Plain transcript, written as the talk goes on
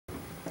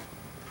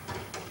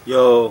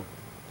Yo,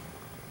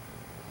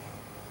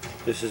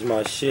 this is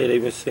my shit. They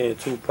been saying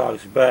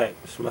Tupac's back.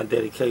 It's my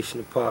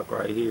dedication to Pac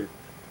right here.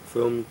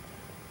 Feel me?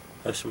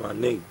 That's my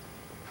nigga.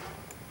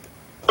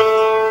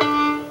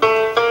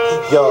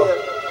 Yo,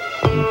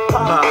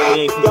 Pac,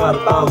 we ain't forgot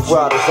about you.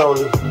 Riders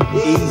only.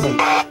 Easy,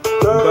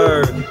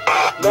 Berg,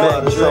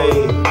 Mac Dre.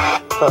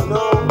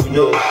 You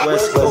know,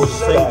 West Coast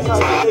safety.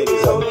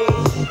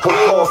 I'm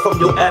far from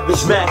your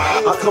average Mac.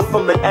 I come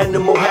from an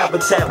animal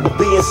habitat. But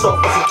being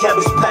soft as a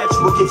cabbage patch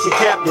will get your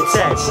cap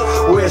detached.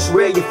 Where it's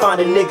rare you find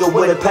a nigga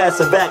with a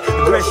passive act.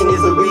 Aggression is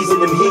the reason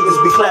them heathens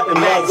be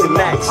clapping mags and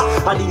max.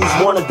 I need these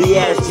wannabe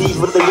ass G's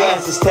with their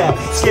asses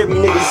tapped. Scary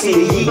niggas see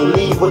the heat and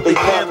leave with their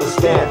pampers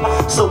down.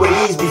 So it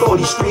is before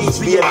these streets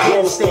be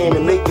Afghanistan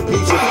and make the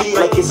beach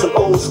feel like it's an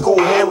old school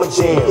hammer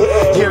jam.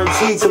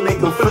 Guaranteed to make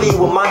them flee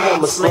with my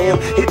hammer slam.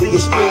 Hit the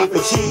extreme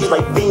for cheese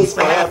like fiends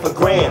for half a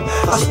gram.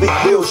 I speak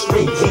real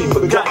street heat,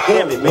 but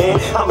goddamn it, man,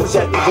 how much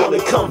that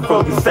gonna come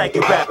from you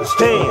faggot rappers?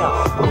 Damn,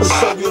 I'ma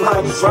show you how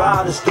these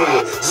riders do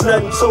it. It's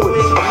nothing to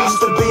it. I'm used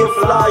to being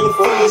fly and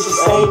foolish,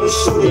 just aim and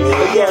shoot it.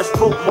 But yeah, it's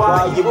proof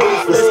why you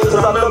ruthless.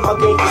 Cause I love my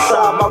game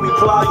inside, my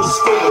reply is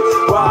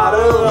stupid.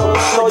 Rider, I'ma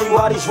show you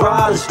how these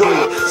riders do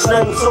it. It's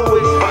nothing to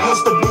it. I'm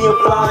used to being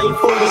fly and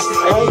foolish,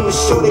 just aim and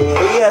shoot it.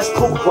 But yeah, it's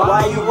proof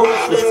why you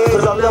ruthless.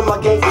 Cause I love my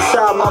game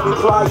inside, my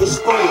reply is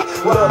stupid.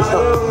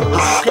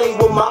 I stay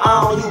with my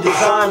eye on you,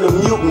 design the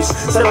mutants.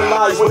 Tell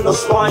lies with no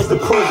spines to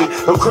prove it.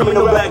 No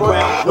criminal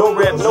background, no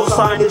rep, no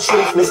sign of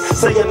truthness.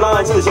 Say your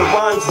lines cause your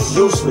rhymes is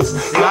useless.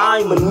 Yeah,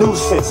 I'm a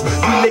nuisance.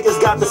 You niggas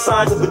got the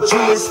signs of a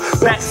Judas.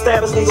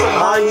 Backstabbers need your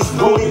minds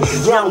rooted.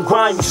 Yeah, I'm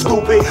grimy,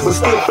 stupid, but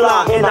still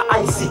fly in the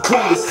icy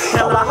coolest.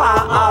 Hella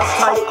high, eyes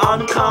tight,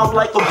 I'm calm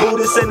like a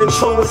Buddhist and the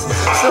truest.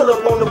 Still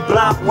up on the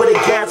block where the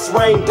gats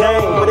rain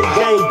dang. Where the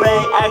gang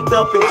bang, act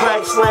up and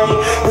crack slang.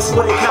 That's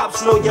where the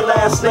cops know your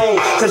last name.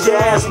 Cause your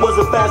ass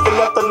wasn't fast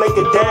enough to make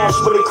a dash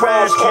where the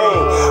crash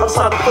came. I'm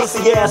sorry,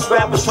 pussy ass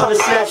rappers trying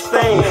to snatch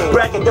fame.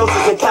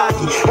 Braggadocious and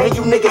cocky, and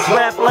you niggas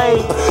rap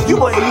lame. You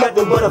wasn't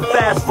nothing but a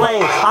fast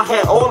flame. I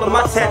had all of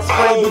my tats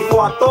flame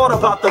before I thought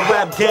about the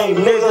rap game,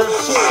 nigga.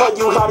 Show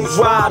you how these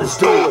riders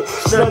do it.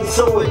 Nothing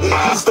to it.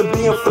 Used to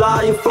being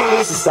fly and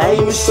foolish, just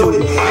aim and shoot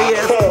it.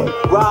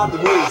 Yeah, ride the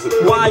music.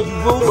 Why you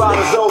ruthless?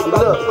 Riders only.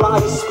 Look, fly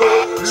and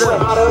school.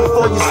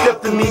 Before you step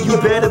to me, you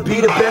better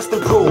be the best to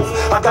prove.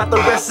 I got the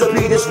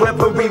recipe, this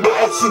weaponry will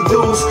X you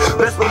dudes.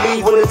 Best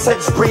believe when the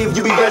text breathe,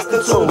 you be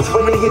resting tunes.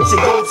 When they hit your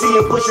goatee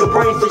and push your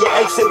brain for your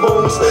exit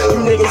wounds.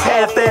 You niggas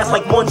half-ass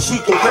like one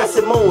cheek and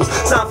crescent moons.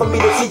 Time for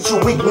me to teach you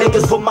weak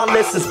niggas for my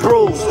lessons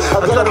bruised.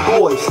 A gutter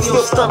boy,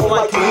 still stunning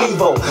like you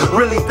Evo.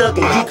 Really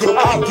thuggin', you can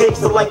act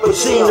gangster like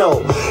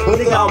Pacino.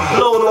 Nigga, I'm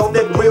blown off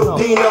that real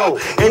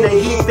Dino. And the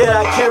heat that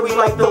I carry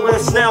like the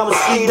West Now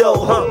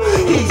mosquito, huh?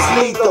 He's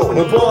lethal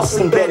and boss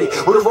embedded.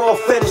 With a raw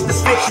fetish,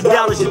 this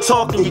 $50 you're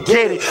talking, you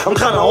get it. I'm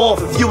kinda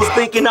off, if you was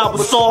thinking I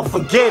was soft,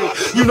 forget it.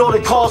 You know the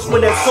cost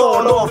when that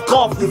sawed off,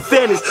 cough and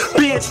finish.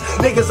 Bitch,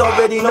 niggas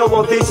already know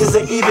I'm vicious.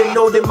 And even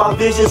know that my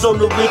vision's on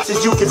the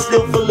riches, you can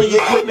still feel the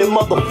equipment,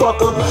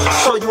 motherfucker.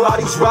 Show you how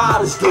these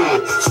riders do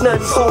it. It's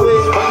nothing to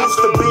it. I'm used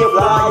to being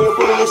fly and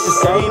foolish,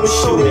 just aim and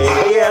shoot it.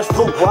 They ask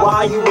proof,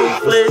 why you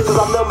ruthless? Cause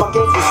I love my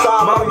games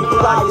inside, my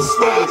reply is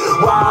stupid.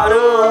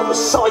 Rider, I'ma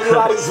show you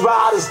how these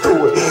riders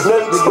do it.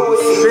 Nothing to it.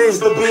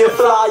 Used to being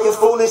fly and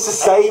foolish,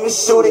 just aim and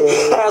shoot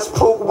it. Ask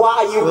proof,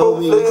 why you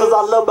ruthless? Cause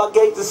I love my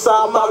games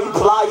inside, my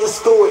reply is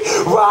stupid.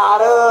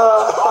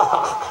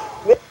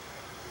 Rider.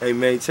 Hey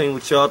man, tell me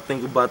what y'all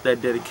think about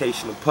that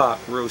dedication to Pac.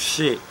 Real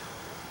shit.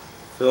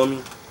 Feel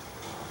me?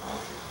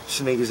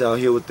 These niggas out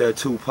here with that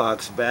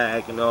Tupac's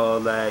back and all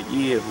that.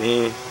 Yeah,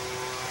 man.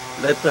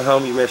 Let the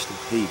homie rest in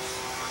peace.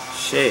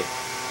 Shit.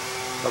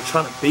 I'm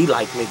trying to be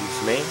like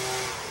niggas, man.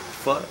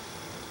 Fuck.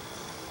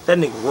 That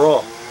nigga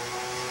raw.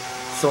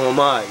 So am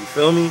I, you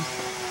feel me?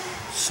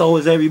 So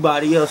is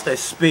everybody else that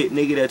spit,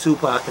 nigga, that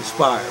Tupac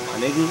inspired, my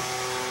nigga.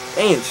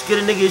 Damn, just get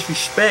a nigga his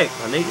respect,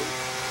 my nigga.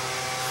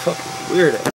 Fucking weirdo.